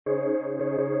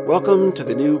Welcome to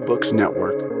the New Books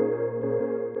Network.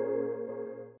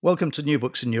 Welcome to New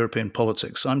Books in European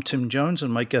Politics. I'm Tim Jones,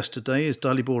 and my guest today is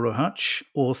Dalibor Rohac,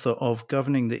 author of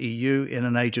Governing the EU in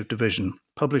an Age of Division,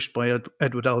 published by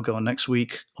Edward Elgar next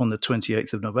week on the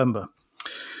 28th of November.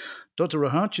 Dr.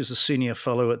 Rohac is a senior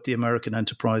fellow at the American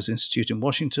Enterprise Institute in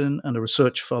Washington and a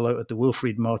research fellow at the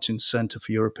Wilfried Martens Center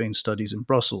for European Studies in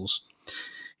Brussels.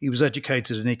 He was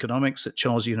educated in economics at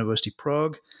Charles University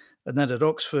Prague, and then at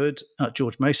Oxford, at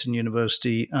George Mason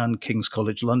University and King's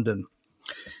College London.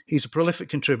 He's a prolific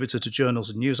contributor to journals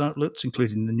and news outlets,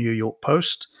 including the New York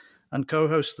Post, and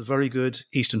co-hosts the very good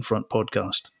Eastern Front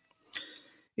podcast.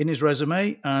 In his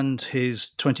resume and his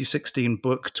 2016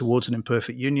 book, Towards an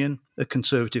Imperfect Union, A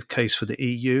Conservative Case for the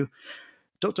EU,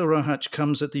 Dr. Rohac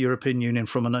comes at the European Union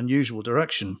from an unusual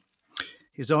direction.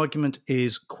 His argument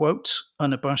is, quote,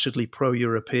 unabashedly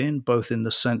pro-European, both in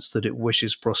the sense that it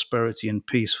wishes prosperity and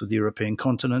peace for the European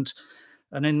continent,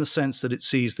 and in the sense that it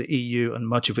sees the EU and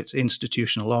much of its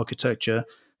institutional architecture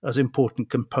as important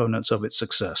components of its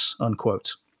success,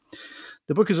 unquote.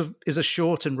 The book is a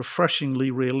short and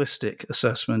refreshingly realistic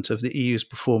assessment of the EU's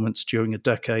performance during a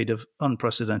decade of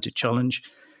unprecedented challenge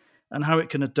and how it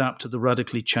can adapt to the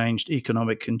radically changed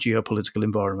economic and geopolitical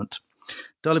environment.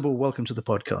 Dalibor, welcome to the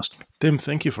podcast. Tim,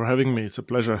 thank you for having me. It's a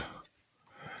pleasure.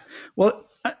 Well,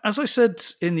 as I said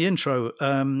in the intro,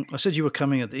 I said you were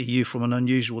coming at the EU from an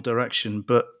unusual direction,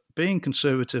 but being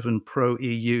conservative and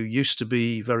pro-EU used to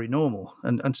be very normal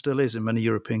and still is in many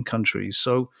European countries.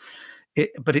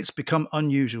 But it's become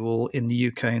unusual in the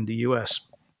UK and the US.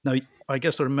 Now, I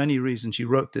guess there are many reasons you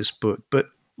wrote this book, but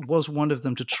was one of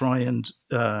them to try and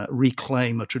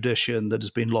reclaim a tradition that has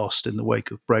been lost in the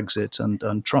wake of Brexit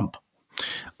and Trump?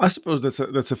 I suppose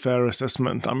that's a fair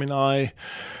assessment. I mean, I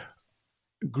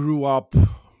grew up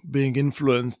being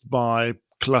influenced by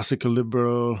classical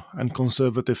liberal and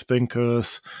conservative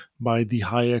thinkers, by the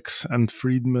Hayeks and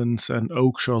Friedmans and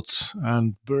Oakshots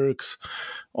and Burkes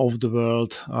of the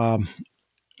world.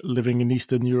 Living in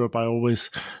Eastern Europe, I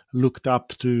always looked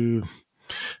up to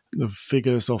the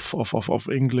figures of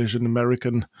English and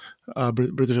American,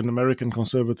 British and American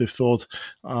conservative thought,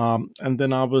 and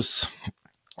then I was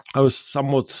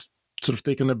somewhat sort of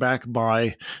taken aback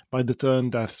by the turn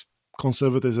that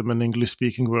conservatism in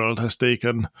English-speaking world has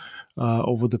taken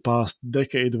over the past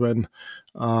decade, when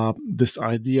this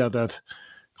idea that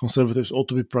conservatives ought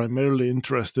to be primarily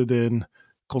interested in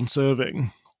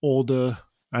conserving order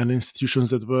and institutions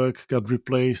that work got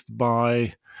replaced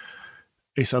by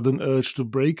a sudden urge to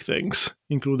break things,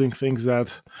 including things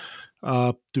that,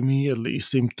 to me at least,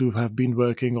 seem to have been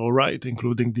working all right,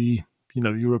 including the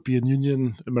European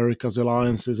Union, America's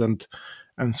alliances, and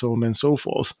so on and so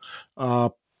forth.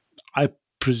 I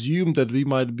presume that we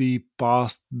might be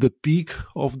past the peak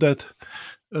of that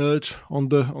urge on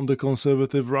the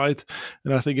conservative right,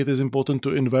 and I think it is important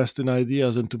to invest in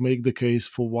ideas and to make the case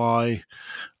for why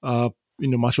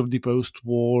much of the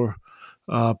post-war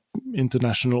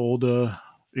international order,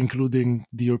 including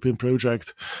the European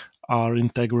project, are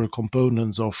integral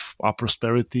components of our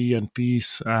prosperity and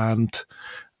peace and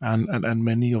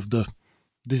many of the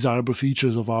desirable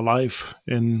features of our life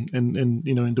in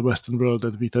the Western world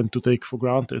that we tend to take for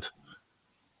granted.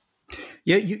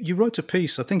 Yeah, you wrote a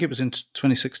piece, I think it was in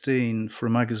 2016 for a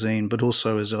magazine, but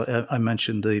also, as I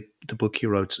mentioned, the book you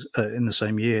wrote in the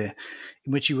same year,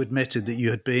 in which you admitted that you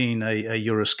had been a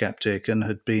Eurosceptic and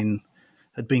had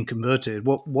been converted.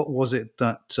 What was it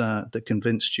that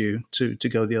convinced you to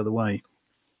go the other way?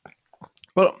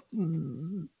 Well,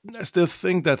 I still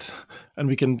think that, and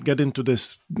we can get into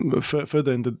this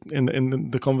further in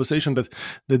the conversation, that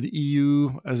the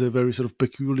EU, as a very sort of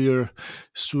peculiar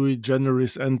sui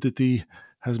generis entity,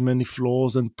 has many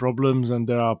flaws and problems, and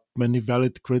there are many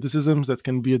valid criticisms that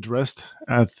can be addressed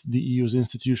at the EU's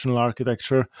institutional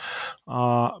architecture.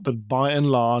 But by and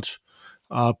large,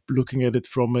 looking at it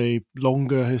from a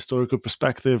longer historical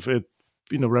perspective, it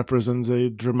represents a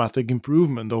dramatic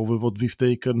improvement over what we've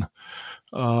taken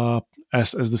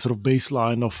as the sort of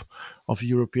baseline of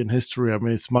European history. I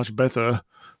mean, it's much better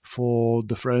for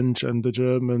the French and the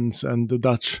Germans and the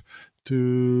Dutch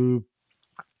to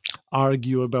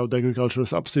argue about agricultural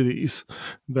subsidies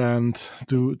than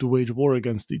to wage war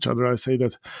against each other. I say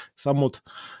that somewhat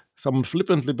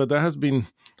flippantly, but there has been,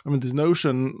 this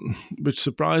notion which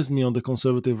surprised me on the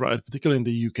conservative right, particularly in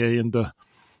the UK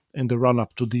in the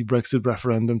run-up to the Brexit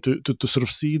referendum, to sort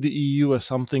of see the EU as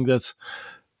something that's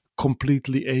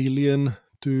completely alien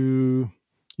to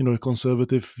a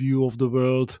conservative view of the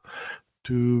world,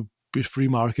 to free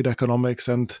market economics,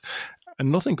 and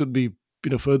nothing could be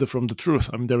further from the truth.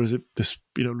 I mean, there is this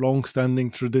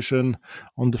long-standing tradition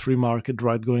on the free market,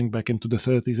 right, going back into the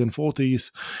 30s and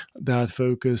 40s, that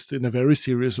focused in a very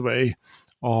serious way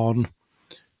on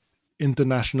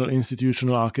international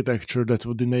institutional architecture that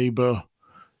would enable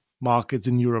markets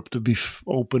in Europe to be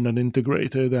open and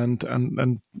integrated,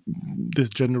 and this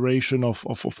generation of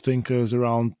thinkers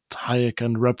around Hayek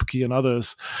and Repke and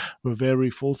others were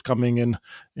very forthcoming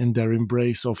in their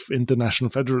embrace of international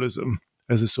federalism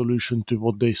as a solution to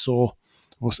what they saw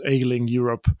was ailing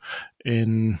Europe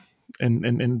in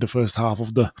the first half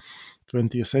of the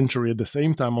 20th century. At the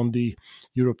same time, on the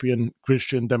European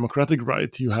Christian democratic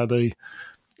right, you had a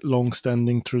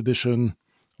long-standing tradition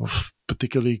of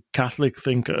particularly Catholic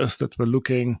thinkers that were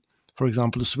looking, for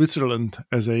example, to Switzerland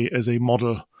as a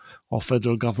model of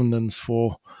federal governance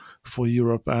for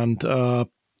Europe, and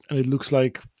it looks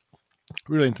like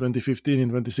really in 2015, in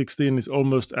 2016, it's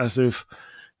almost as if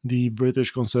the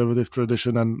British conservative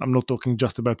tradition, and I'm not talking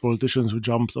just about politicians who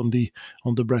jumped on the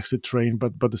Brexit train,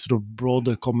 but the sort of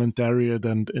broader commentariat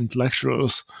and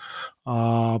intellectuals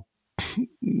had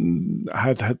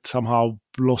somehow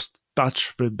lost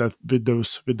touch with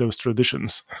those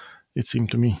traditions, it seemed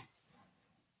to me.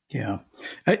 Yeah,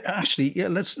 actually, yeah.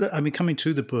 Coming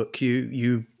to the book,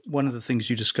 you one of the things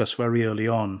you discuss very early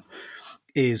on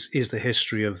is the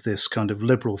history of this kind of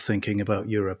liberal thinking about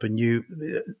Europe, and you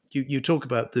talk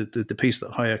about the piece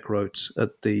that Hayek wrote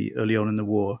early on in the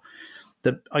war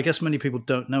that I guess many people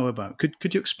don't know about.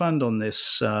 Could you expand on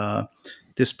this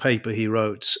this paper he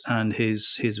wrote and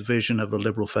his vision of a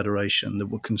liberal federation that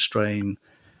would constrain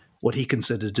what he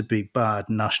considered to be bad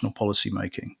national policy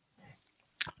making?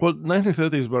 Well,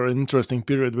 1930s were an interesting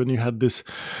period when you had this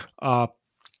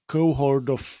cohort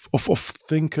of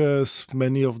thinkers,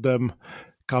 many of them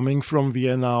coming from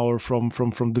Vienna or from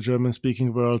the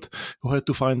German-speaking world, who had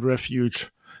to find refuge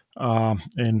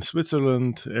in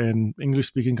Switzerland, in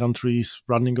English-speaking countries,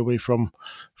 running away from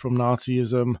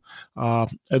Nazism.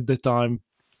 At the time,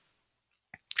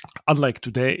 unlike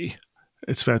today,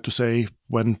 it's fair to say,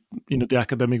 when the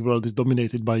academic world is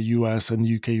dominated by US and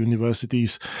UK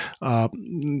universities,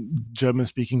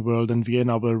 German-speaking world and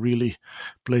Vienna were really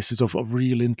places of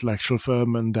real intellectual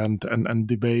ferment and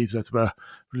debates that were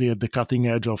really at the cutting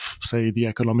edge of, say, the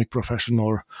economic profession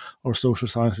or social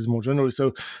sciences more generally.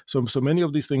 So many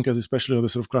of these thinkers, especially on the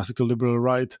sort of classical liberal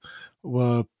right,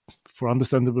 were, for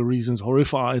understandable reasons,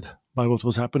 horrified by what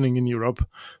was happening in Europe,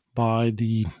 by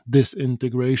the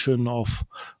disintegration of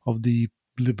the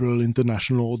liberal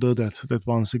international order that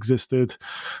once existed,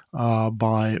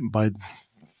 by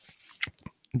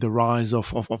the rise of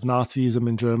Nazism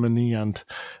in Germany and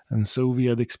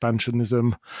Soviet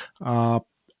expansionism,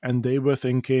 and they were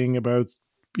thinking about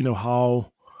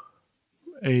how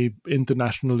a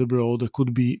international liberal order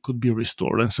could be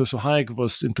restored. And so Hayek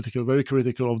was in particular very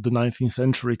critical of the 19th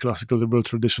century classical liberal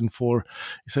tradition for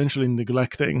essentially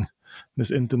neglecting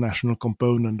this international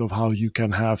component of how you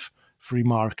can have free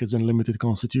markets and limited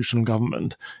constitutional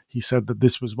government. He said that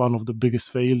this was one of the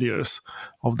biggest failures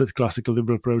of that classical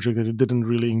liberal project, that it didn't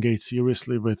really engage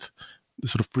seriously with the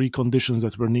sort of preconditions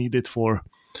that were needed for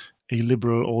a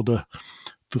liberal order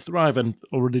to thrive. And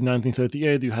already in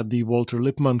 1938, you had the Walter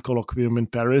Lippmann colloquium in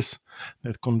Paris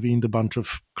that convened a bunch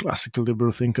of classical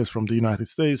liberal thinkers from the United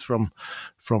States, from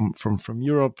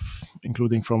Europe,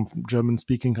 including from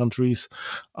German-speaking countries,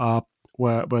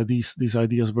 where these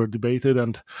ideas were debated.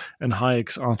 And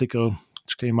Hayek's article,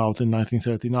 which came out in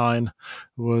 1939,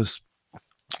 was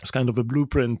kind of a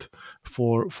blueprint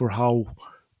for how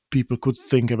people could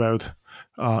think about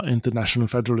international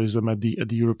federalism at the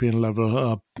European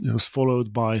level. It was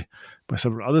followed by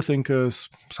several other thinkers,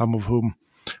 some of whom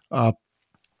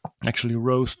actually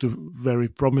rose to very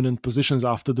prominent positions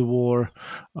after the war.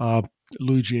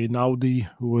 Luigi Einaudi,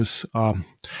 who was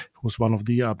one of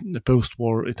the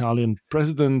post-war Italian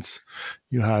presidents.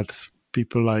 You had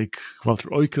people like Walter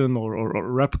Eucken or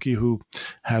Repke, who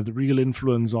had real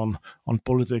influence on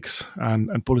politics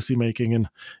and policy making in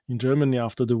Germany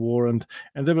after the war, and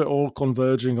they were all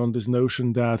converging on this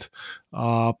notion that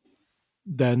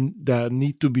then there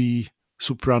need to be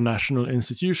supranational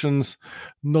institutions,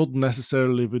 not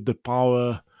necessarily with the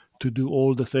power to do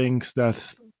all the things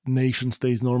that nation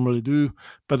states normally do,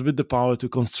 but with the power to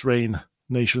constrain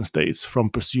nation states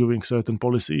from pursuing certain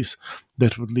policies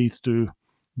that would lead to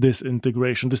this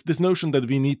integration. This notion that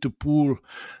we need to pool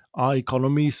our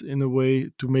economies in a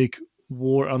way to make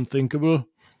war unthinkable,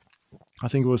 I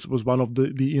think was one of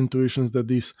the intuitions that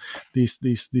these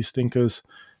thinkers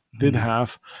did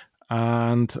have,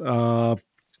 and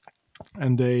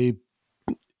they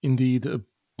indeed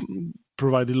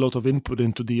provided a lot of input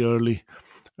into the early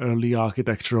early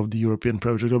architecture of the European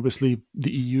project. Obviously,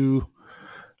 the EU,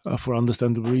 for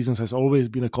understandable reasons, has always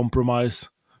been a compromise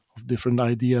of different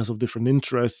ideas, of different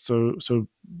interests. So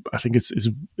I think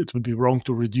it would be wrong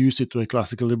to reduce it to a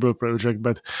classical liberal project,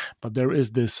 but there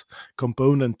is this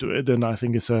component to it, and I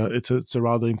think it's a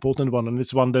rather important one, and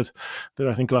it's one that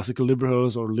I think classical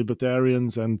liberals or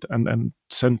libertarians and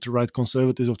centre right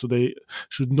conservatives of today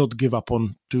should not give up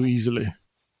on too easily.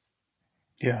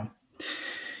 Yeah,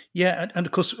 and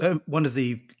of course, one of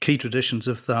the key traditions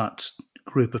of that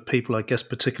group of people, I guess,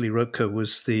 particularly Röpke,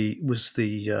 was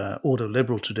the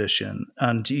ordo-liberal tradition.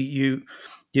 And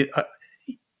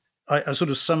I sort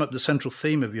of sum up the central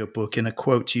theme of your book in a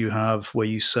quote you have where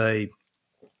you say,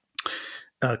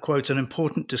 quote, "An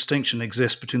important distinction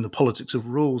exists between the politics of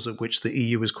rules at which the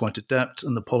EU is quite adept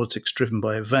and the politics driven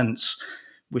by events,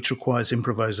 which requires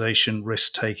improvisation,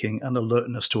 risk-taking, and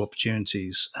alertness to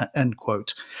opportunities," end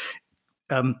quote.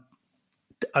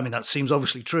 I mean, that seems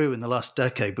obviously true in the last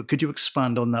decade, but could you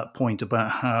expand on that point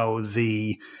about how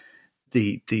the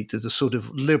sort of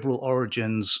liberal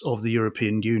origins of the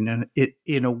European Union,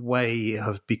 in a way,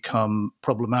 have become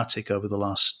problematic over the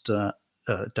last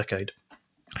decade?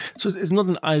 So it's not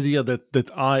an idea that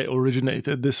I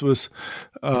originated. This was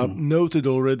noted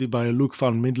already by Luc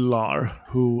van Middelaar,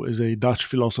 who is a Dutch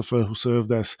philosopher who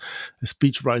served as a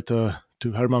speechwriter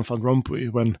to Herman van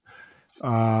Rompuy when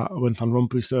Van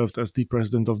Rompuy served as the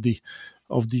president of the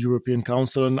European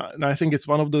Council. And I think it's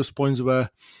one of those points where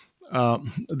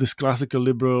this classical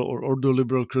liberal or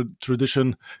ordo-liberal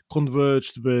tradition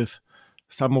converged with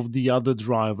some of the other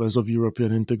drivers of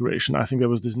European integration. I think there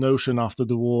was this notion after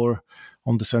the war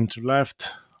on the center-left,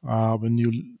 when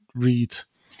you read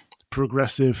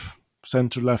progressive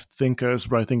center-left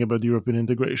thinkers writing about European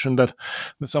integration, that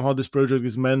somehow this project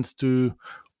is meant to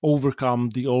overcome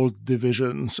the old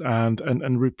divisions and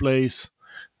replace,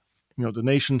 the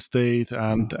nation state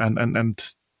and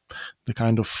the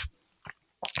kind of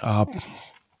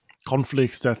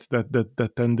conflicts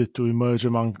that tended to emerge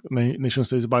among nation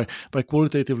states by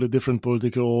qualitatively different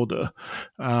political order,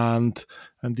 and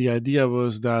the idea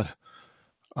was that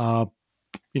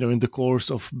in the course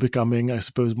of becoming, I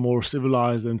suppose, more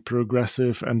civilized and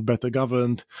progressive and better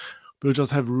governed, we'll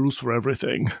just have rules for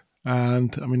everything.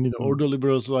 And I mean, ordo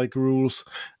liberals like rules,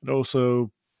 and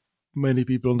also many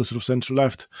people on the sort of central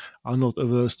left are not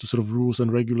averse to sort of rules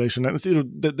and regulation. And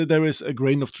there is a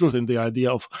grain of truth in the idea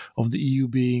of the EU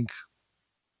being,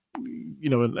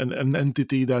 an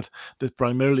entity that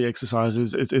primarily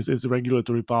exercises its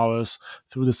regulatory powers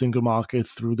through the single market,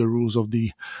 through the rules of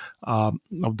the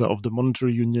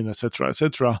monetary union, etc.,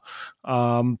 etc.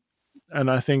 And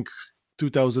I think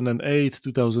 2008,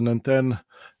 2010.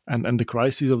 And the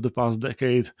crises of the past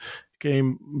decade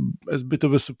came as a bit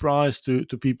of a surprise to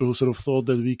people who sort of thought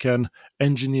that we can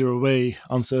engineer away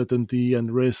uncertainty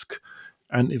and risk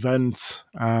and events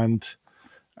and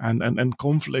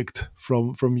conflict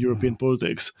from European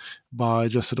politics by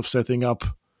just sort of setting up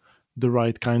the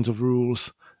right kinds of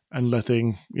rules and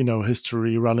letting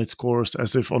history run its course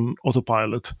as if on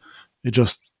autopilot. It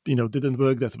just didn't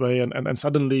work that way, and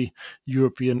suddenly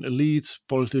European elites,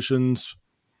 politicians,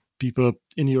 people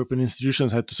in European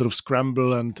institutions had to sort of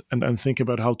scramble and think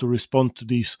about how to respond to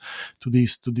these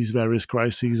various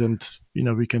crises. And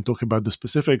we can talk about the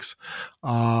specifics,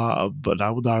 but I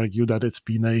would argue that it's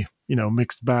been a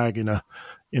mixed bag in a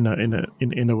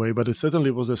way. But it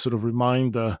certainly was a sort of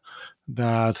reminder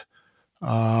that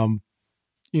the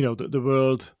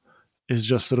world is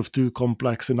just sort of too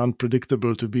complex and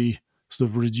unpredictable to be sort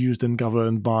of reduced and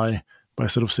governed by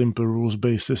sort of simple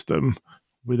rules-based system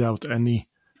without any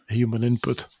human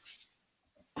input.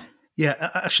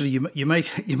 Yeah, actually, you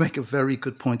make a very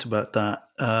good point about that.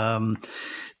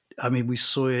 I mean, we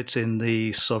saw it in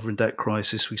the sovereign debt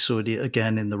crisis. We saw it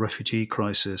again in the refugee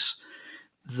crisis.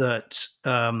 That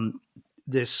the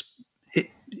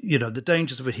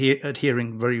dangers of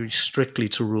adhering very strictly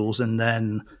to rules and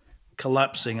then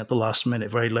collapsing at the last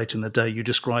minute, very late in the day, you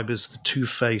describe as the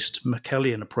two-faced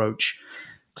Machiavellian approach,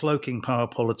 cloaking power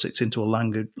politics into a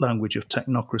language of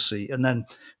technocracy, and then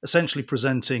essentially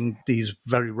presenting these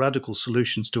very radical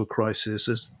solutions to a crisis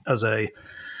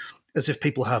as if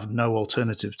people have no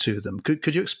alternative to them.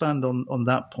 Could you expand on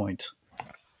that point?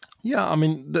 Yeah, I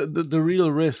mean, the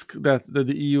real risk that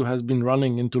the EU has been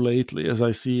running into lately, as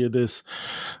I see it, is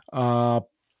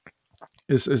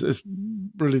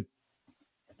really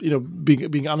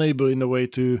being unable in a way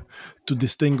to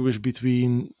distinguish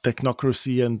between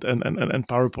technocracy and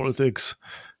power politics,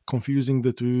 confusing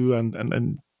the two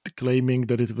and claiming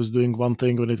that it was doing one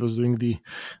thing when it was doing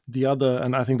the other.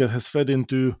 And I think that has fed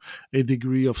into a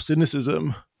degree of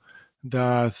cynicism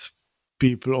that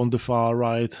people on the far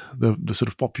right, the sort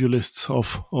of populists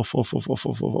of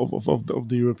the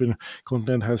European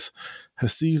continent has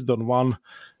seized on. One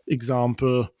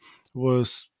example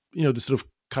was, the sort of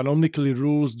canonically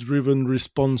rules-driven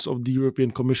response of the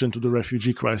European Commission to the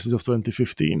refugee crisis of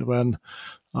 2015, when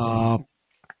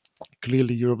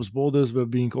clearly Europe's borders were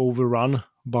being overrun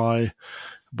by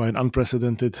an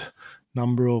unprecedented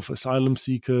number of asylum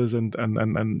seekers and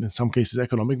in some cases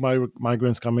economic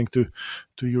migrants coming to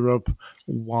Europe,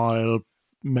 while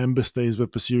member states were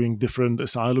pursuing different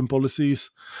asylum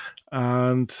policies.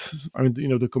 And I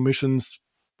mean, the Commission's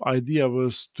idea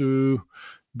was to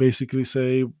basically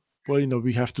say, well,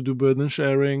 we have to do burden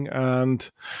sharing,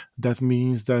 and that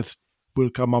means that we'll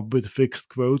come up with fixed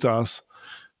quotas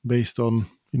based on,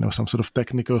 some sort of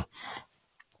technical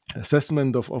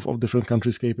assessment of different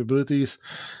countries' capabilities,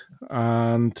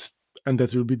 and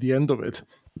that will be the end of it.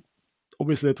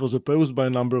 Obviously, it was opposed by a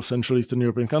number of Central Eastern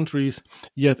European countries,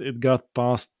 yet it got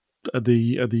passed at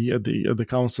the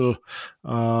Council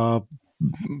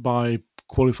by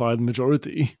qualified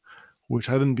majority, which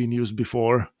hadn't been used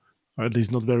before, or at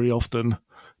least not very often,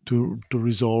 to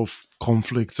resolve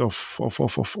conflicts of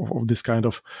this kind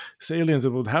of salience.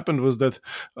 And what happened was that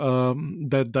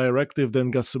that directive then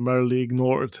got summarily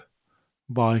ignored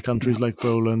by countries like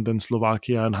Poland and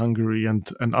Slovakia and Hungary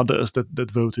and others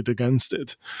that voted against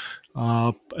it.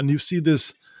 And you see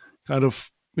this kind of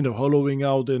hollowing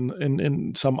out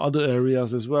in some other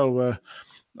areas as well, where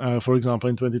for example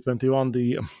in 2021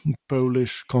 the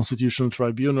Polish Constitutional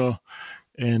Tribunal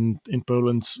in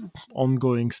Poland's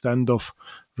ongoing standoff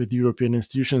with European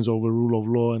institutions over rule of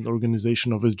law and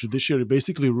organization of its judiciary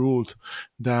basically ruled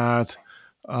that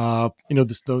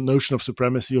this notion of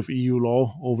supremacy of EU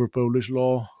law over Polish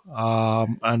law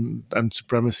and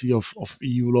supremacy of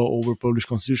EU law over Polish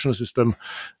constitutional system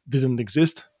didn't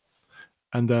exist,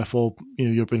 and therefore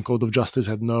European Court of Justice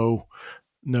had no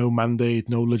mandate,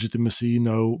 no legitimacy,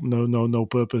 no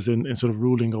purpose in sort of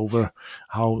ruling over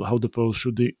how the Poles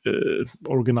should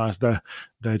organize their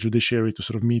judiciary to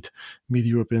sort of meet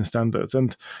European standards.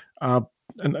 And I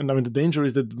mean, the danger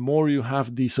is that the more you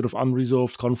have these sort of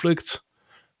unresolved conflicts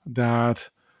that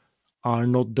are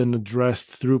not then addressed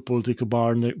through political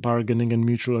bargaining and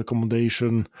mutual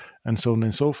accommodation and so on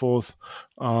and so forth,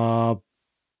 I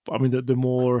mean, the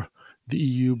more the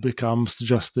EU becomes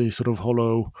just a sort of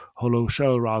hollow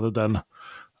shell rather than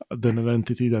an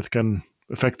entity that can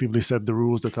effectively set the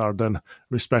rules that are then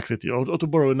respected. Or to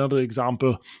borrow another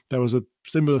example, there was a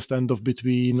similar standoff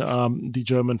between the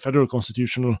German Federal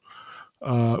Constitutional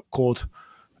Court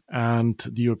and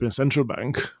the European Central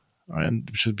Bank, and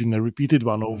which has been a repeated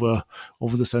one over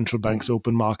the central bank's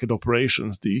open market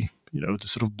operations, the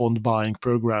sort of bond buying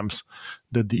programs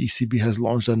that the ECB has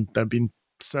launched, and there have been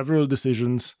several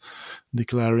decisions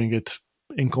declaring it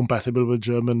incompatible with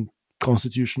German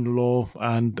constitutional law,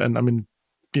 and I mean,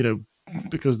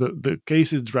 because the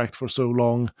case is dragged for so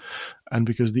long, and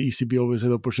because the ECB always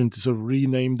had the opportunity to sort of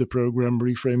rename the program,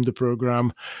 reframe the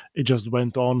program, it just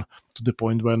went on to the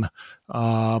point when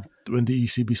the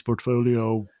ECB's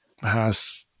portfolio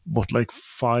has like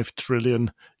 5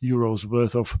 trillion euros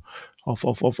worth of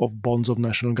bonds of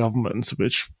national governments,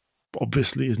 which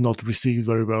obviously is not received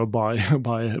very well by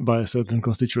a certain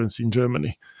constituency in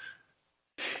Germany.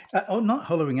 Not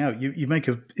hollowing out, you make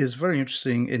is very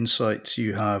interesting insights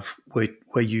you have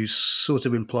where you sort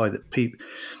of imply that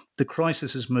the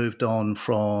crisis has moved on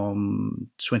from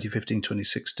 2015,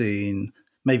 2016,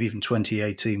 maybe even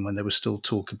 2018, when there was still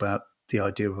talk about the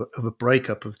idea of a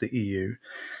breakup of the EU.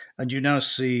 And you now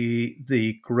see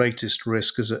the greatest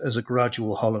risk as a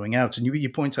gradual hollowing out. And you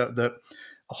point out that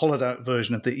a hollowed out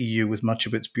version of the EU with much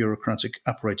of its bureaucratic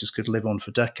apparatus could live on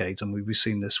for decades. And we've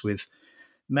seen this with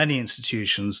many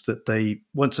institutions, that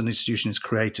once an institution is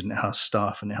created and it has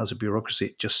staff and it has a bureaucracy,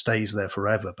 it just stays there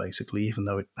forever, basically, even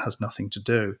though it has nothing to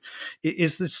do.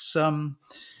 Is this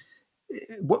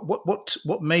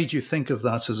what made you think of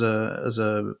that as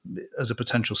a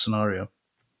potential scenario?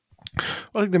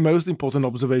 I think the most important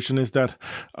observation is that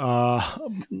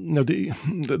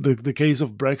the case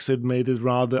of Brexit made it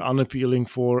rather unappealing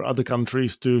for other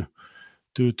countries to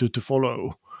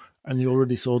follow. And you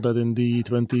already saw that in the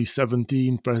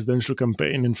 2017 presidential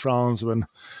campaign in France, when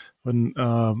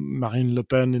Marine Le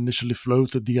Pen initially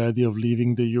floated the idea of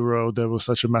leaving the euro, there was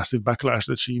such a massive backlash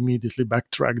that she immediately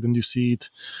backtracked. And you see it,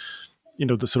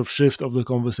 the sort of shift of the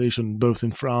conversation both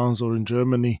in France or in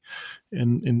Germany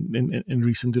in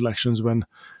recent elections,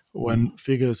 when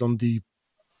figures on the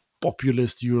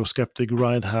populist Eurosceptic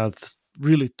right had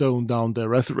really toned down their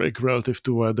rhetoric relative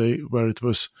to where it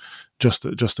was just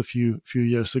a few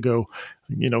years ago.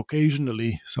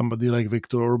 Occasionally somebody like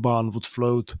Viktor Orban would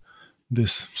float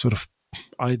this sort of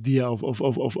idea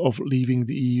of leaving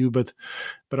the EU, but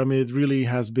I mean, it really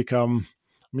has become.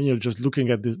 I mean, just looking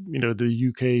at the the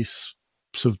UK's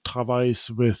sort of travails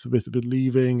with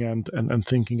leaving and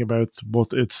thinking about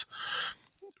what its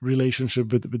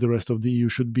relationship with the rest of the EU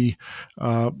should be,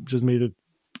 just made it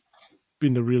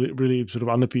really sort of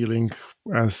unappealing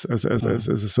as a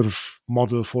sort of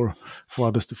model for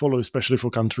others to follow, especially for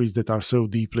countries that are so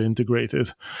deeply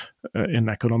integrated in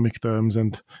economic terms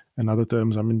and other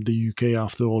terms. I mean, the UK,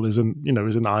 after all, is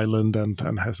an island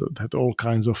and has had all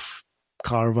kinds of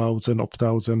carve-outs and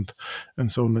opt-outs and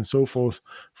so on and so forth.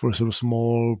 For a sort of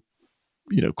small,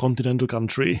 continental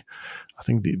country, I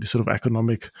think the sort of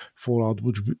economic fallout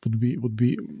would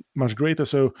be much greater.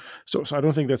 So I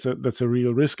don't think that's a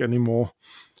real risk anymore.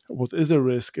 What is a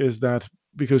risk is that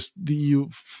because the EU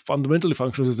fundamentally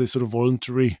functions as a sort of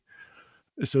voluntary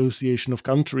association of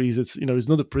countries, it's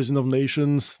not a prison of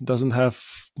nations, doesn't have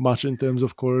much in terms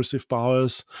of coercive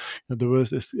powers. The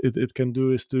worst it can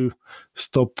do is to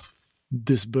stop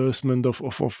disbursement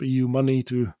of EU money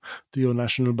to your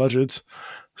national budget.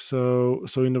 So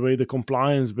in a way, the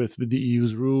compliance with the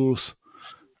EU's rules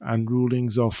and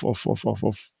rulings of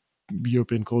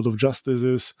European Court of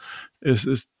Justice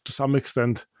is to some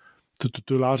extent,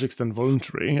 to a large extent,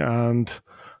 voluntary, and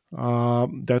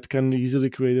that can easily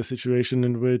create a situation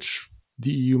in which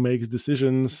the EU makes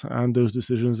decisions, and those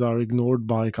decisions are ignored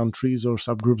by countries or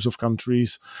subgroups of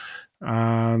countries,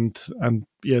 and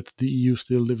yet the EU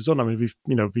still lives on. I mean,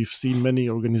 we've seen many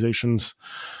organizations,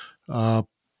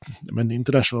 many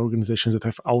international organizations that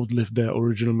have outlived their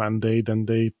original mandate, and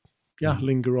they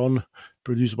linger on,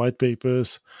 produce white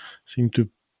papers, seem to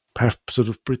have sort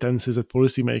of pretenses at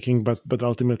policy making, but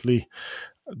ultimately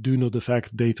do not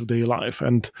affect day-to-day life.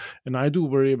 And I do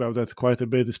worry about that quite a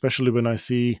bit, especially when I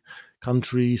see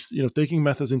countries, taking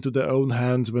matters into their own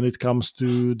hands when it comes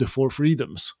to the four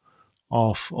freedoms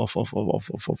of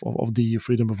the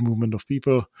freedom of movement of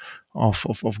people,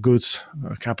 of goods,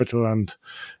 capital,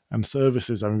 and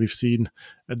services. I mean, we've seen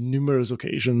at numerous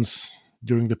occasions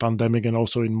during the pandemic and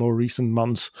also in more recent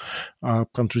months,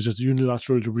 countries just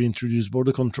unilaterally reintroduce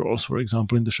border controls, for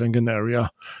example, in the Schengen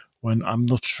area, when I'm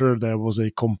not sure there was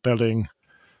a compelling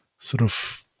sort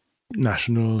of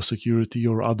national security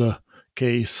or other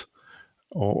case,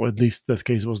 or at least that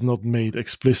case was not made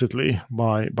explicitly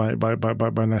by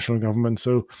national government.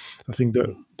 So I think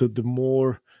that the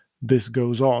more this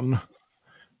goes on,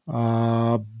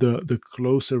 the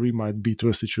closer we might be to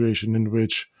a situation in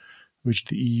which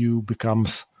the EU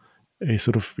becomes a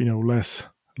sort of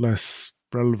less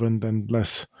relevant and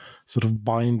less sort of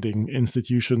binding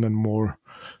institution, and more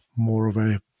of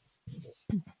a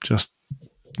just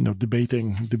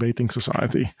debating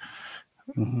society.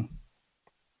 Mm-hmm.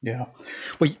 Yeah.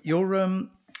 Well, you're.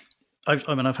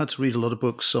 I've had to read a lot of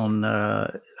books on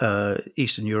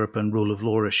Eastern Europe and rule of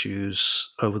law issues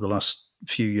over the last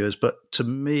few years, but to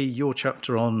me, your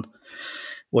chapter on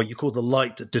what you call the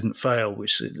light that didn't fail,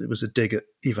 which was a dig at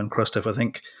Ivan Krastev, I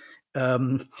think,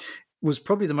 was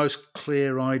probably the most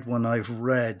clear-eyed one I've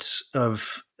read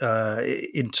of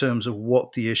in terms of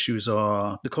what the issues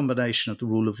are, the combination of the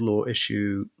rule of law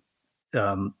issue,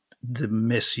 the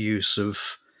misuse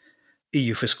of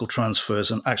EU fiscal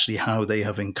transfers, and actually how they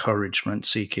have encouraged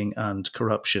rent-seeking and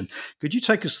corruption. Could you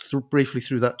take us briefly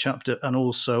through that chapter and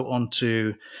also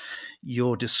onto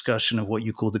your discussion of what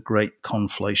you call the Great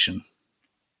Conflation?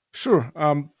 Sure.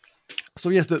 So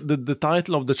yes, the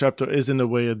title of the chapter is in a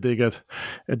way a dig at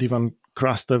Ivan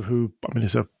Krastev, who, I mean,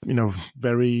 is a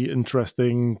very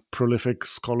interesting, prolific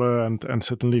scholar and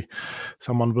certainly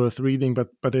someone worth reading.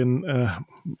 But in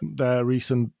their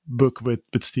recent book with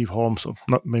Steve Holmes, or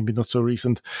maybe not so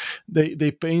recent,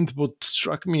 they paint what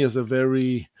struck me as a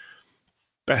very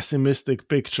pessimistic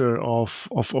picture of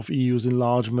EU's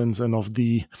enlargements and of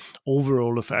the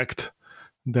overall effect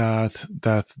that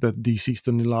these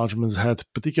Eastern enlargements had,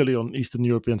 particularly on Eastern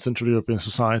European, Central European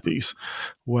societies,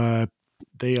 where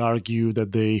they argue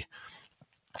that they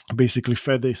basically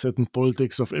fed a certain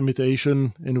politics of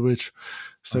imitation in which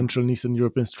Central and Eastern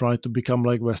Europeans tried to become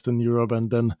like Western Europe,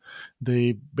 and then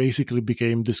they basically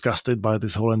became disgusted by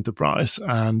this whole enterprise,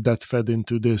 and that fed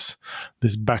into this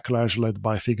backlash led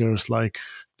by figures like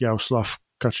Jaroslaw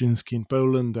Kaczynski in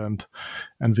Poland and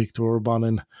Viktor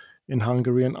Orban in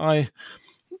Hungary. And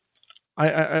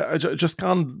I just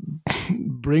can't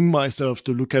bring myself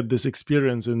to look at this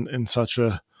experience in such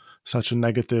a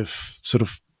negative, sort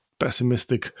of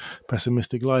pessimistic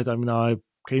light. I mean, I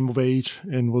came of age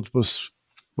in what was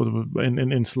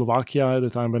in Slovakia at the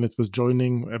time when it was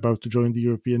about to join the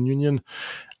European Union,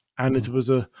 and it was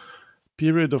a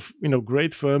period of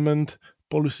great ferment,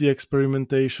 policy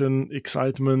experimentation,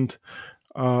 excitement,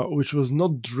 which was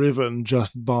not driven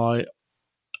just by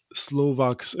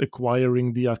Slovaks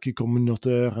acquiring the acquis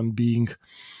communautaire and being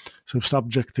sort of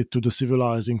subjected to the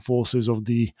civilizing forces of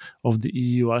the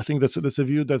EU. I think that's a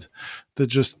view that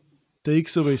just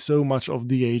takes away so much of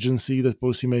the agency that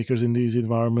policymakers in these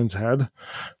environments had.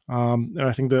 And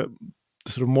I think the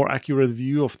sort of more accurate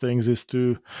view of things is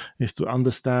to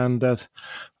understand that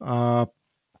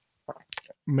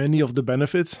many of the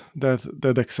benefits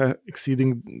that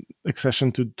exceeding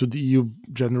accession to the EU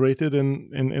generated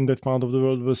in that part of the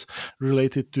world was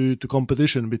related to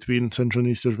competition between Central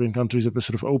and East European countries that were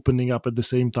sort of opening up at the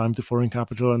same time to foreign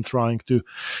capital and trying to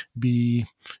be,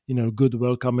 good,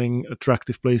 welcoming,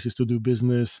 attractive places to do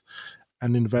business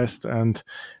and invest, and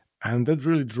that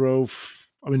really drove,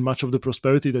 much of the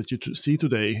prosperity that you see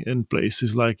today in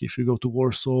places like, if you go to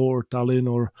Warsaw or Tallinn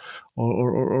or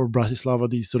Bratislava,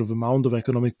 the sort of amount of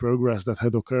economic progress that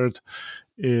had occurred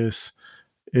is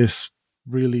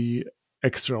really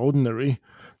extraordinary,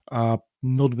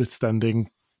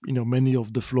 notwithstanding many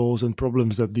of the flaws and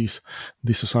problems that these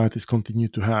societies continue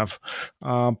to have.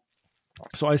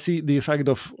 So I see the effect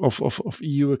of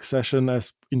EU accession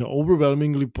as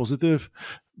overwhelmingly positive,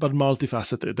 but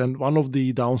multifaceted. And one of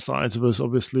the downsides was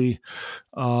obviously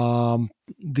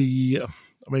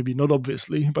maybe not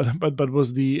obviously, but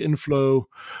was the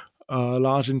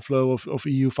large inflow of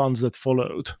EU funds that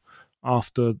followed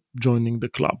after joining the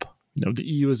club. The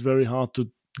EU is very hard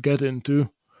to get into,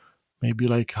 maybe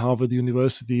like Harvard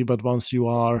University, but once you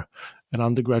are an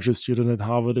undergraduate student at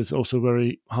Harvard, it's also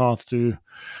very hard to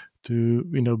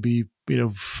be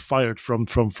fired from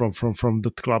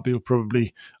the club. You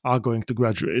probably are going to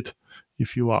graduate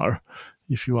if you are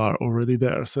already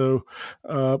there. So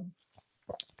the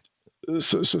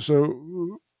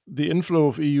inflow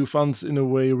of EU funds in a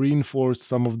way reinforced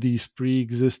some of these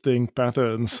pre-existing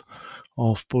patterns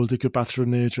of political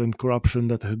patronage and corruption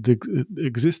that had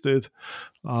existed,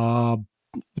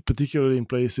 particularly in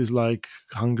places like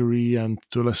Hungary and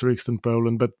to a lesser extent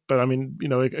Poland. But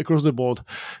across the board,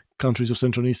 countries of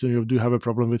Central and Eastern Europe do have a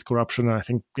problem with corruption. And I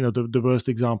think, the worst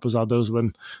examples are those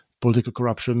when political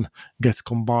corruption gets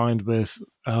combined with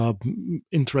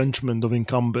entrenchment of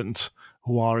incumbents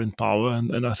who are in power.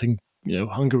 And I think,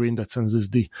 Hungary in that sense is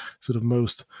the sort of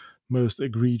most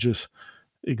egregious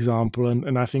example.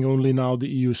 And I think only now the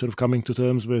EU is sort of coming to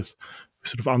terms with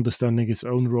sort of understanding its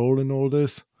own role in all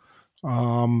this.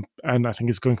 And I think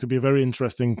it's going to be a very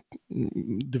interesting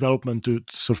development to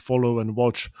sort of follow and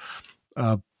watch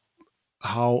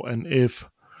how and if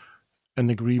an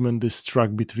agreement is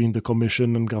struck between the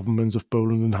Commission and governments of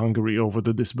Poland and Hungary over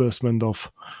the disbursement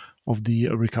of the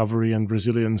Recovery and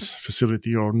Resilience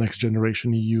Facility or Next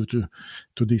Generation EU to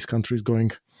these countries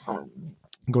going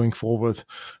forward.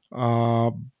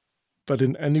 But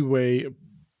in any way,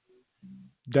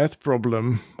 that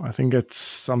problem, I think, gets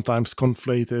sometimes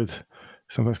conflated,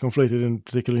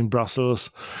 particularly in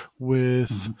Brussels,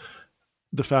 with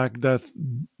the fact that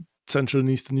Central and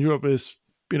Eastern Europe is,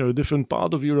 a different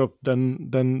part of Europe than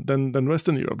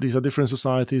Western Europe. These are different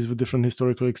societies with different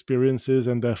historical experiences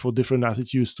and therefore different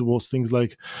attitudes towards things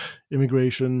like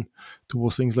immigration,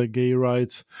 towards things like gay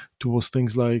rights, towards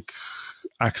things like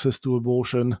access to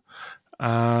abortion,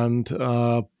 and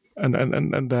I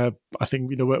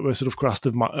think where sort of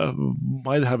Krastev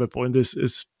might have a point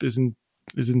is in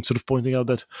sort of pointing out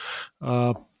that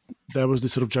there was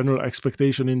this sort of general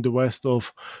expectation in the West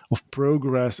of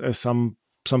progress as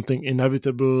something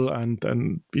inevitable and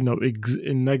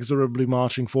inexorably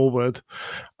marching forward,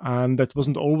 and that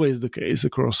wasn't always the case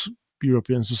across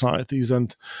European societies.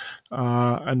 And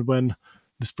when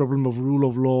this problem of rule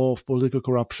of law, of political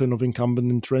corruption, of incumbent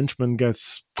entrenchment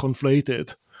gets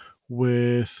conflated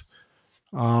with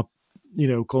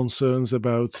concerns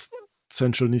about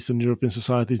Central and Eastern European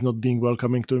societies not being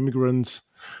welcoming to immigrants,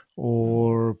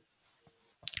 or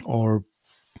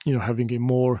having a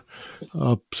more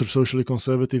sort of socially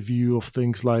conservative view of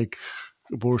things like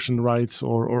abortion rights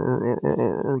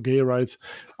or gay rights,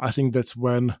 I think that's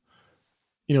when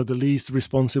the least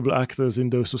responsible actors in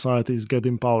those societies get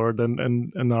empowered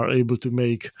and are able to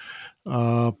make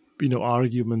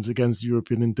arguments against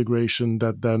European integration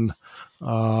that then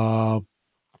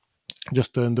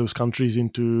just turn those countries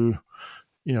into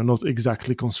not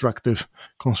exactly constructive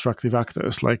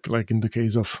actors, like in the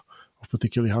case of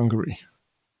particularly Hungary.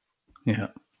 Yeah.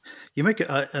 You make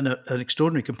an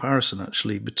extraordinary comparison,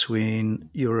 actually, between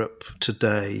Europe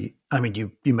today. I mean,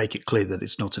 you make it clear that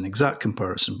it's not an exact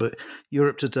comparison, but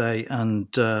Europe today and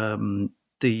the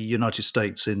United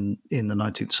States in the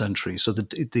 19th century. So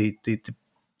the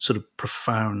sort of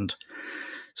profound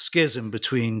schism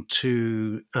between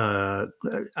two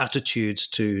attitudes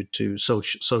to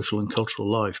social and cultural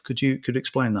life. Could you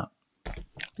explain that?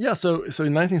 Yeah, so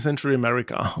in 19th century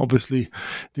America, obviously,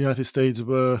 the United States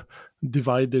were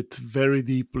divided very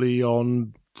deeply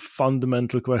on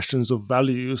fundamental questions of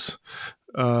values,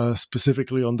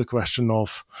 specifically on the question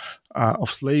of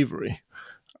slavery,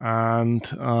 and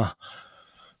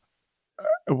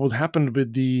what happened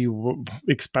with the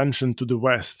expansion to the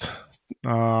West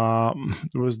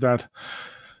was that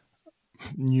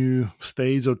new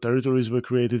states or territories were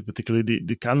created, particularly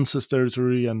the Kansas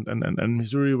territory and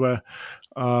Missouri, where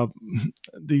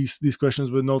these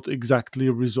questions were not exactly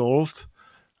resolved,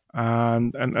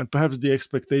 and perhaps the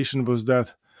expectation was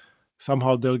that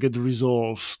somehow they'll get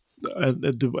resolved at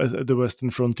the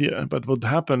western frontier. But what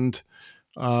happened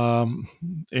in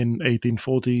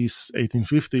 1840s,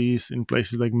 1850s, in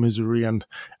places like Missouri and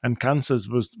Kansas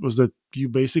was that you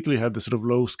basically had this sort of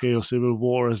low scale civil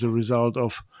war as a result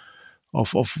of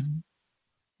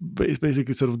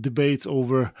basically sort of debates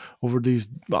over these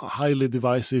highly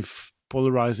divisive,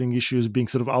 polarizing issues being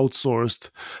sort of outsourced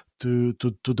to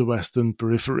the Western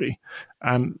periphery.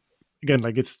 And again,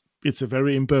 like it's a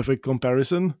very imperfect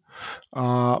comparison,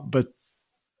 but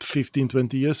 15,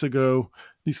 20 years ago,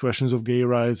 these questions of gay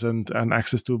rights and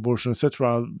access to abortion,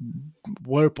 etc.,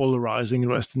 were polarizing in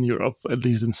Western Europe, at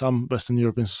least in some Western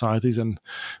European societies, and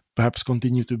perhaps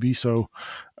continue to be so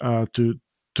to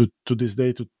this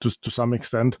day to some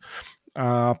extent.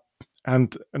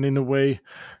 And in a way,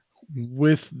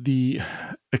 with the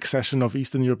accession of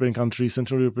Eastern European countries,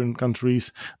 Central European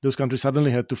countries, those countries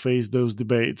suddenly had to face those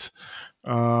debates,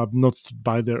 not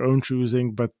by their own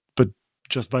choosing, but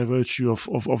just by virtue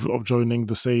of joining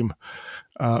the same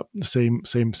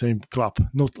club,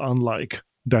 not unlike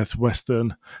that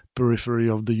Western periphery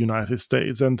of the United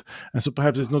States, and so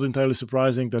perhaps it's not entirely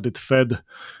surprising that it fed,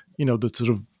 the sort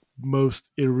of most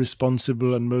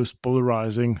irresponsible and most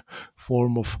polarizing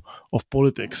form of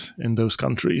politics in those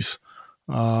countries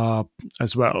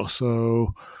as well.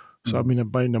 So I mean,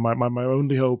 my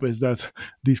only hope is that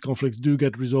these conflicts do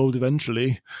get resolved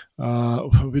eventually,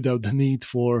 without the need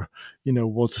for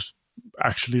what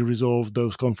actually resolved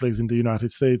those conflicts in the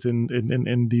United States in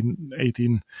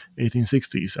the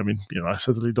 1860s. I mean, I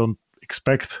certainly don't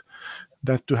expect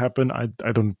that to happen. I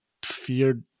don't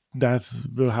fear that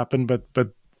will happen, but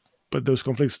those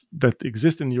conflicts that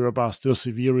exist in Europe are still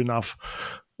severe enough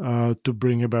to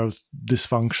bring about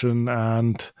dysfunction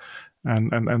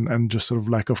and just sort of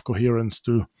lack of coherence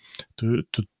to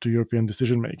European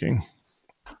decision making.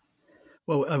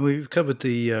 Well, we've covered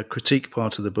the critique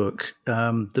part of the book.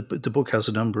 The book has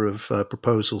a number of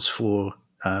proposals for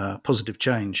positive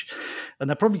change, and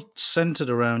they're probably centered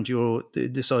around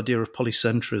this idea of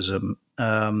polycentrism.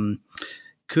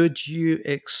 Could you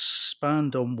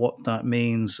expand on what that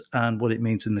means and what it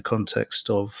means in the context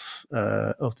of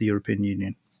the European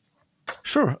Union?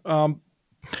 Sure.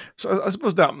 So I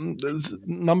suppose that there's a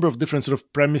number of different sort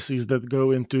of premises that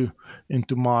go into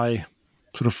my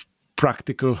sort of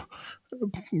practical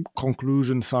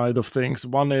conclusion side of things.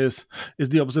 One is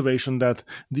the observation that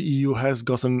the EU has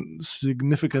gotten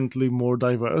significantly more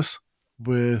diverse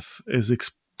with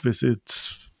its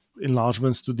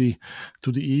enlargements to the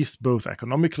east, both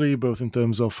economically, both in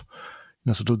terms of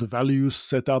sort of the values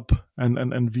set up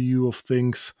and view of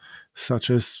things such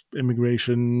as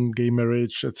immigration, gay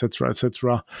marriage,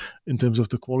 etc., in terms of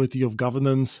the quality of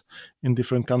governance in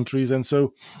different countries. And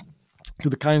so to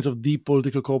the kinds of deep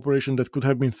political cooperation that could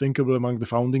have been thinkable among the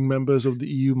founding members of the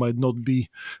EU might not be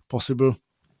possible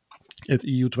at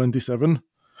EU 27.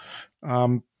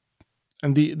 And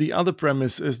the other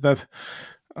premise is that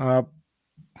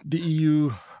the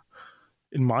EU,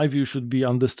 in my view, should be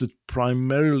understood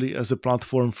primarily as a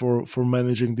platform for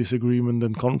managing disagreement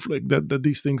and conflict, that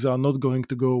these things are not going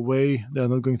to go away. They're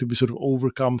not going to be sort of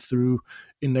overcome through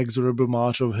inexorable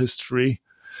march of history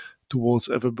towards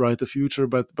ever brighter future,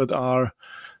 but are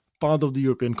part of the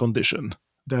European condition,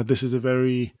 that this is a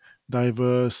very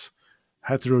diverse,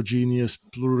 heterogeneous,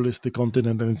 pluralistic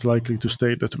continent, and it's likely to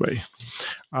stay that way.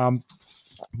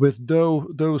 With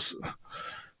those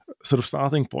sort of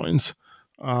starting points,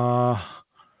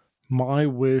 my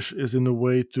wish is in a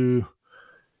way to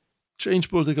change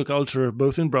political culture,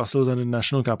 both in Brussels and in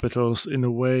national capitals, in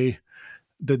a way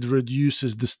that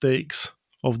reduces the stakes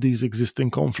of these existing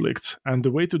conflicts. And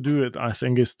the way to do it, I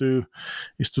think, is to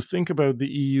think about the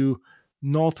EU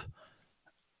not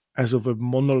as of a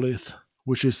monolith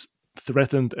which is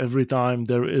threatened every time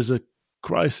there is a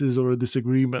crisis or a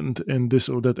disagreement in this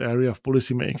or that area of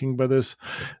policymaking, but as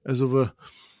of a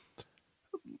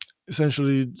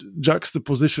essentially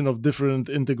juxtaposition of different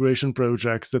integration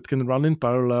projects that can run in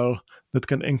parallel, that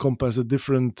can encompass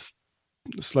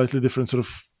slightly different sort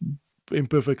of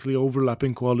imperfectly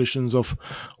overlapping coalitions of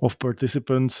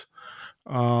participants,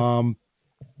 and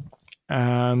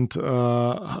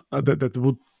that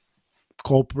would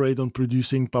cooperate on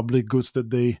producing public goods that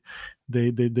they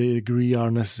agree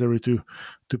are necessary to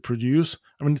produce.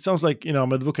 I mean, it sounds like,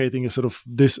 I'm advocating a sort of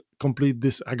this complete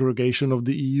disaggregation of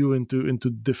the EU into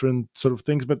different sort of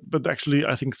things, but actually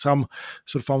I think some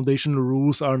sort of foundational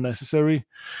rules are necessary.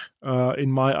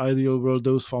 In my ideal world,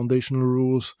 those foundational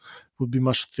rules would be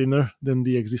much thinner than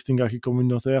the existing acquis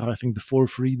communautaire. I think the 4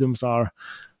 freedoms are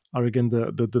again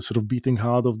the sort of beating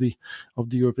heart of the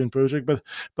European project. But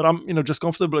I'm just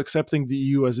comfortable accepting the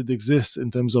EU as it exists in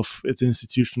terms of its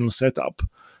institutional setup.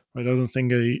 Right? I don't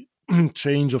think a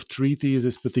change of treaties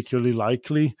is particularly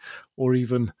likely or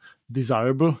even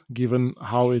desirable, given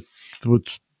how it would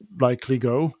likely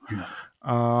go. Yeah.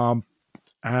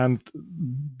 And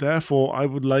therefore, I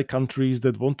would like countries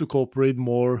that want to cooperate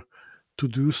more to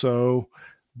do so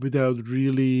without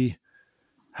really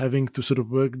having to sort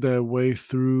of work their way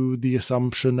through the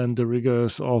assumption and the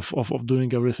rigors of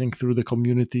doing everything through the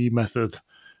community method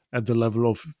at the level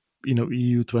of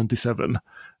EU 27,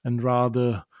 and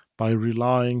rather by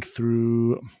relying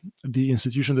through the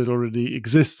institution that already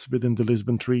exists within the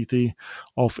Lisbon Treaty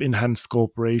of enhanced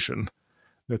cooperation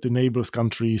that enables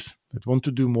countries that want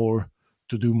to do more,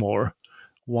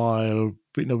 while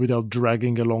without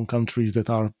dragging along countries that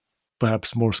are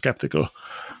perhaps more skeptical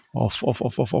of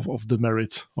the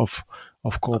merits of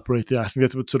cooperating. I think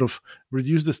that would sort of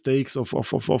reduce the stakes of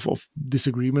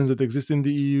disagreements that exist in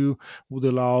the EU, would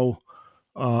allow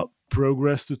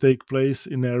progress to take place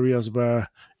in areas where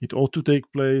it ought to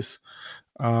take place.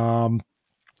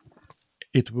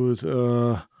 It would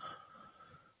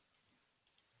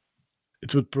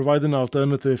provide an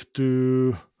alternative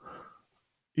to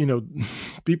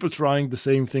people trying the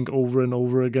same thing over and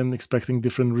over again, expecting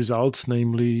different results,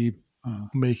 namely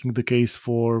making the case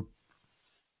for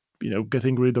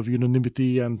getting rid of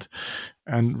unanimity and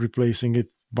replacing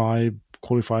it by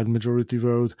qualified majority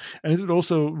vote. And it would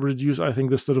also reduce, I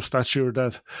think, the sort of stature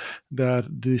that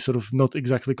the sort of not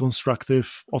exactly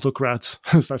constructive autocrats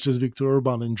such as Viktor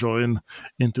Orban enjoy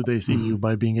in today's EU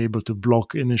by being able to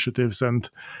block initiatives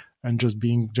and just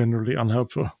being generally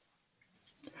unhelpful.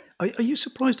 Are you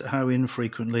surprised at how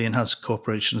infrequently enhanced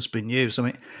cooperation has been used? I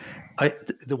mean,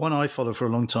 the one I followed for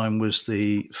a long time was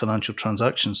the financial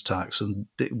transactions tax, and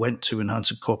it went to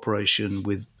enhanced cooperation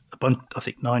with a bunch, I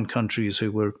think 9 countries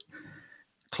who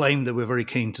claimed they were very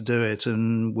keen to do it,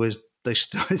 and they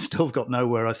still got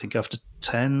nowhere, I think, after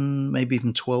 10, maybe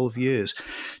even 12 years.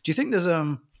 Do you think there's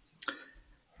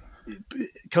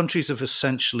countries have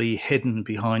essentially hidden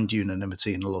behind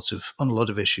unanimity on a lot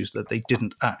of issues that they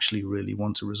didn't actually really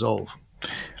want to resolve?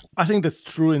 I think that's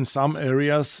true in some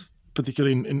areas,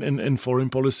 particularly in foreign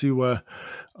policy, where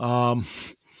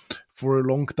for a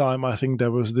long time I think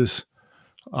there was this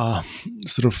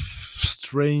sort of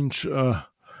strange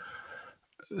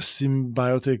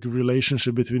symbiotic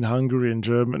relationship between Hungary and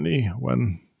Germany,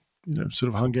 when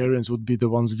sort of Hungarians would be the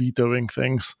ones vetoing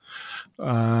things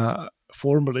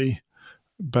formally,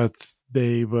 but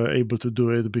they were able to do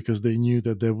it because they knew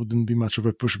that there wouldn't be much of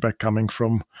a pushback coming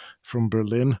from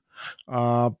Berlin.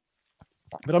 But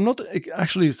I'm not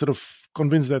actually sort of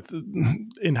convinced that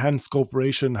enhanced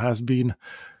cooperation has been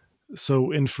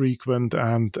so infrequent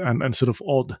and sort of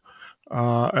odd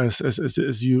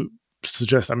as you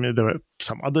suggest. I mean, there are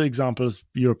some other examples: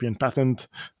 European patent,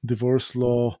 divorce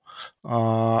law,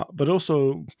 but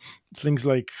also things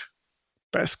like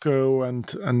PESCO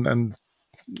and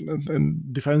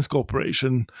defense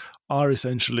cooperation are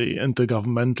essentially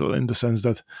intergovernmental in the sense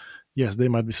that, yes, they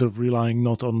might be sort of relying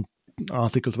not on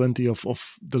Article 20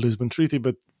 of the Lisbon Treaty,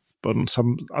 but on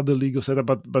some other legal setup,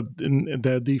 but in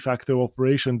their de facto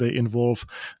operation, they involve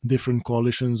different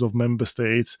coalitions of member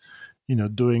states,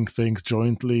 doing things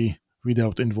jointly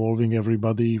without involving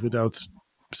everybody, without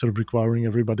sort of requiring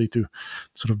everybody to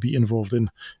sort of be involved in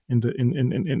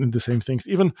the same things.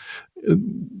 Even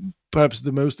perhaps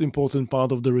the most important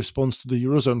part of the response to the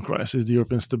Eurozone crisis, the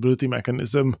European Stability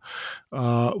Mechanism,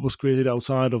 was created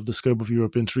outside of the scope of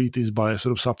European treaties by a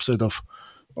sort of subset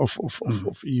of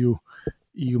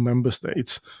EU member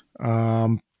states.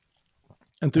 And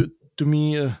to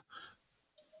me,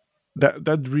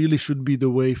 that really should be the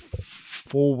way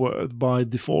forward by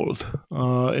default,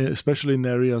 especially in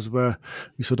areas where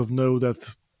we sort of know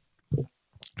that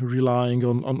relying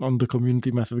on the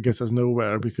community method gets us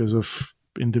nowhere because of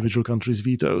individual countries'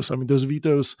 vetoes. I mean, those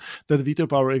vetoes, that veto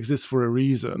power exists for a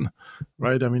reason,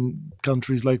 right? I mean,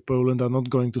 countries like Poland are not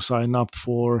going to sign up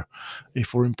for a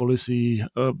foreign policy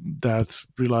that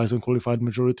relies on qualified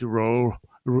majority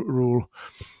rule,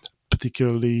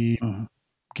 particularly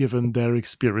given their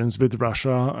experience with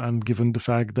Russia and given the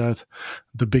fact that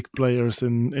the big players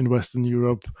in Western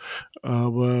Europe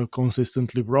were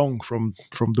consistently wrong from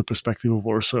the perspective of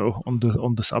Warsaw on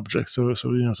the subject. So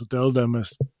to tell them,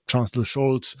 as Chancellor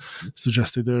Scholz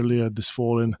suggested earlier this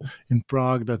fall in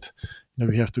Prague, that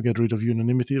we have to get rid of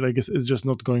unanimity, like it's just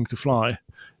not going to fly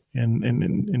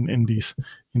in these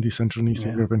Central and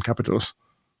Eastern European capitals.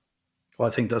 Well,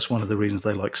 I think that's one of the reasons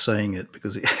they like saying it,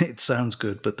 because it sounds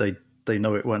good, but they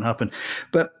know it won't happen.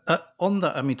 But on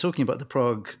that, I mean, talking about the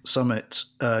Prague summit,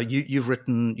 you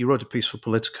wrote a piece for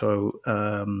Politico,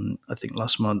 I think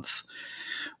last month,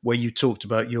 where you talked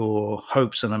about your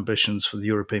hopes and ambitions for the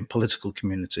European political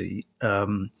community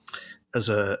as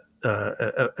a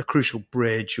crucial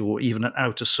bridge or even an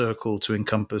outer circle to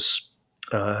encompass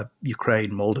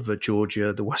Ukraine, Moldova,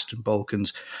 Georgia, the Western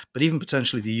Balkans, but even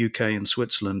potentially the UK and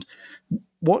Switzerland.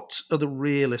 What are the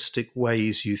realistic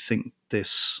ways you think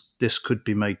this could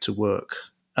be made to work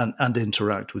and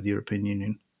interact with the European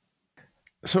Union?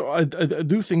 So I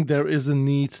do think there is a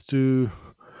need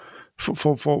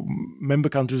for member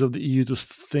countries of the EU to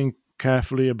think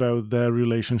carefully about their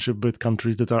relationship with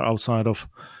countries that are outside of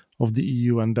the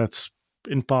EU, and that's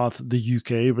in part the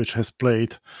UK, which has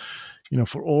played,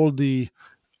 for all the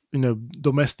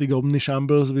domestic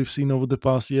omnishambles we've seen over the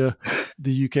past year,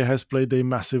 the UK has played a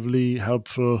massively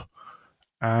helpful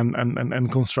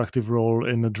and constructive role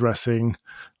in addressing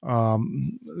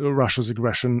Russia's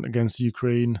aggression against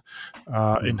Ukraine,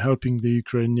 in helping the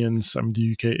Ukrainians. I mean,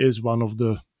 the UK is one of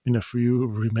the few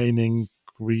remaining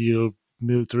real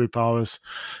military powers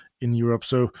in Europe.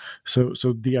 So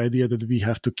the idea that we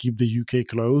have to keep the UK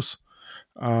close,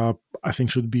 I think,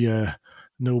 should be a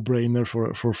no-brainer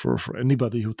for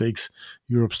anybody who takes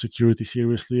Europe's security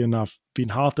seriously. And I've been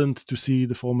heartened to see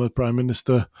the former Prime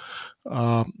Minister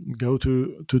go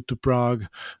to Prague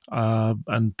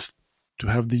and to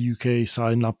have the UK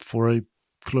sign up for a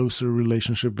closer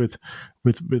relationship with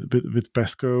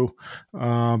PESCO.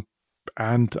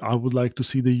 And I would like to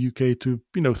see the UK to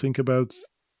think about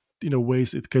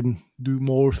ways it can do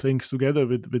more things together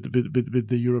with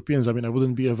the Europeans. I mean, I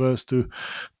wouldn't be averse to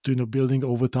building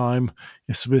over time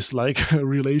a Swiss-like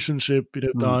relationship,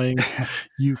 tying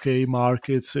UK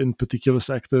markets in particular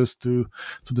sectors to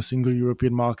the single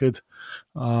European market.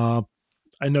 I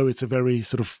know it's a very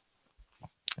sort of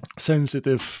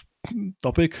sensitive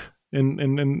topic in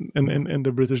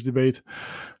the British debate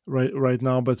right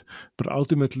now, but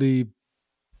ultimately,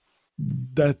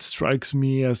 that strikes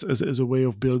me as a way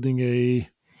of building a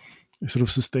sort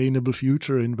of sustainable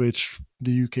future in which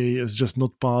the UK is just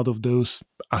not part of those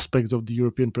aspects of the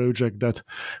European project that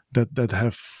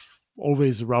have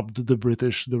always rubbed the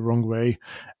British the wrong way,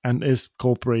 and is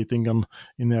cooperating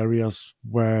in areas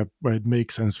where it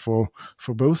makes sense for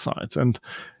both sides. And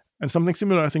something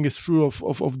similar, I think, is true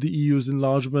of the EU's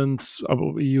enlargement,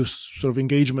 of EU's sort of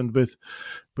engagement with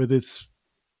its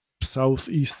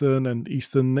southeastern and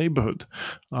eastern neighborhood.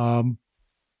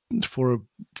 For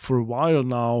a while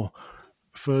now,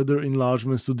 further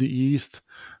enlargements to the east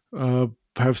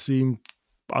have seemed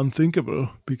unthinkable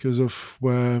because of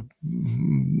where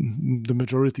the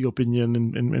majority opinion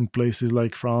in places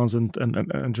like France and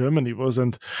Germany was,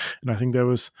 and I think there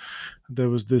was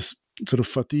this sort of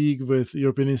fatigue with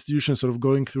European institutions sort of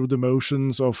going through the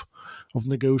motions of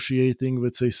negotiating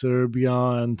with, say, Serbia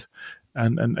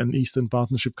and Eastern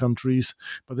Partnership countries,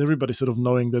 but everybody sort of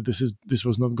knowing that this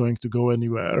was not going to go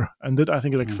anywhere, and that, I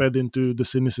think, fed into the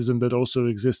cynicism that also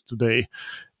exists today,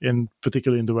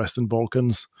 particularly in the Western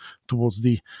Balkans, towards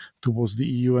the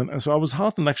EU. And so I was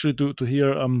heartened actually to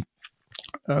hear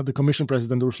the Commission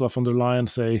President Ursula von der Leyen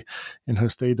say in her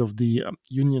State of the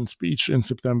Union speech in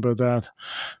September that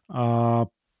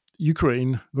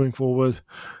Ukraine going forward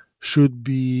should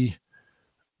be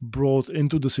brought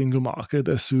into the single market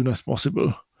as soon as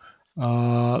possible,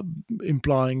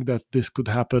 implying that this could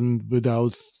happen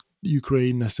without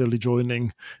Ukraine necessarily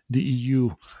joining the EU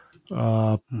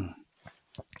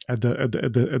at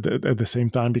the same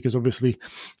time, because obviously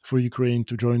for Ukraine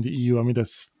to join the EU, I mean,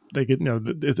 that's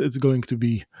it's going to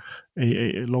be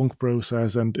a long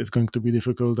process, and it's going to be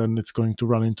difficult, and it's going to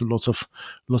run into lots of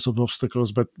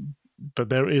obstacles. But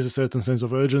there is a certain sense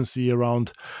of urgency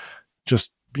around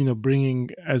just bringing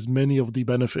as many of the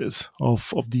benefits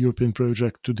of the European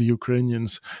project to the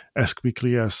Ukrainians as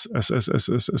quickly as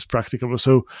practicable.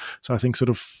 So I think sort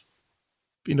of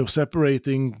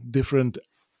separating different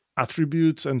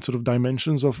attributes and sort of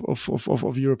dimensions of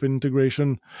European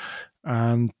integration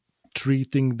and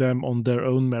treating them on their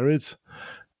own merits,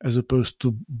 as opposed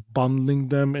to bundling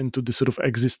them into this sort of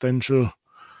existential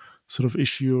sort of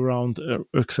issue around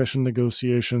accession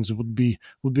negotiations would be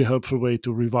a helpful way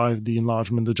to revive the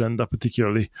enlargement agenda,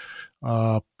 particularly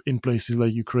in places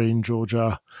like Ukraine,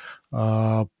 Georgia,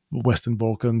 Western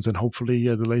Balkans, and hopefully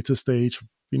at a later stage,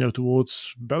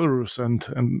 towards Belarus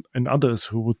and others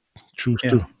who would choose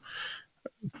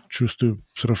to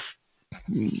sort of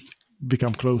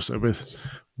become closer with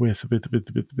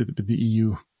the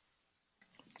EU.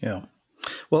 Yeah.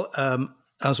 Well,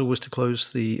 as always, to close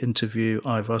the interview,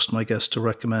 I've asked my guests to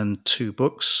recommend 2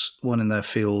 books, one in their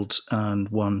field and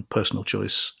one personal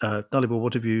choice. Dalibor,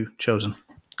 what have you chosen?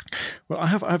 Well, I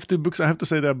have 2 books. I have to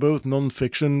say they're both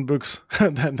non-fiction books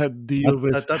that deal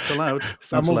with that's allowed.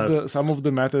 Some of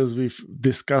the matters we've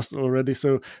discussed already.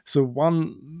 So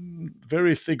one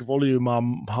very thick volume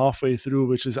I'm halfway through,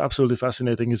 which is absolutely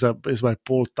fascinating, is by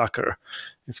Paul Tucker.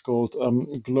 It's called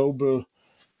Global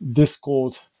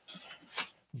Discord: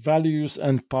 Values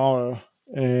and Power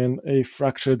in a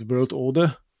Fractured World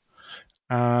Order,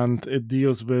 and it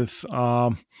deals with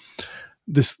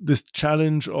this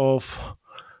challenge of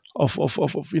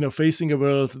facing a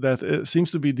world that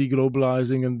seems to be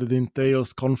deglobalizing and that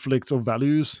entails conflicts of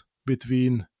values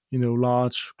between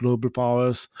large global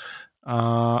powers,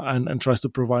 and tries to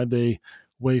provide a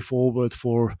way forward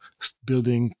for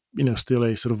building still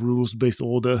a sort of rules-based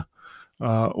order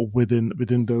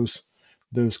within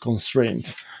those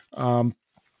constraints. And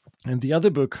the other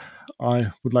book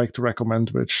I would like to recommend,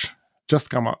 which has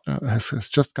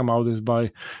just come out, is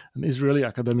by an Israeli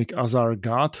academic, Azar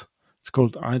Gat. It's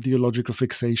called Ideological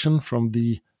Fixation: From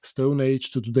the Stone Age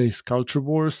to Today's Culture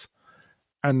Wars.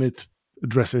 And it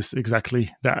addresses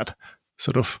exactly that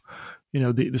sort of,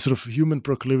 the sort of human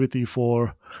proclivity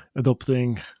for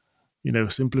adopting,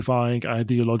 simplifying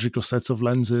ideological sets of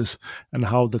lenses, and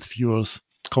how that fuels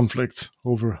conflicts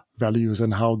over values,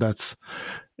 and how that's,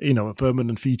 a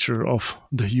permanent feature of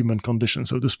the human condition,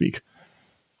 so to speak.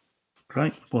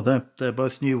 Great. Well, they're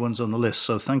both new ones on the list,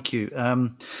 so thank you.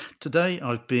 Today,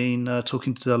 I've been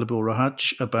talking to Dalibor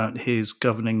Rohac about his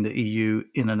Governing the EU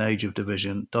in an Age of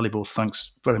Division. Dalibor,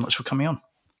 thanks very much for coming on.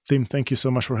 Tim, thank you so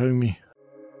much for having me.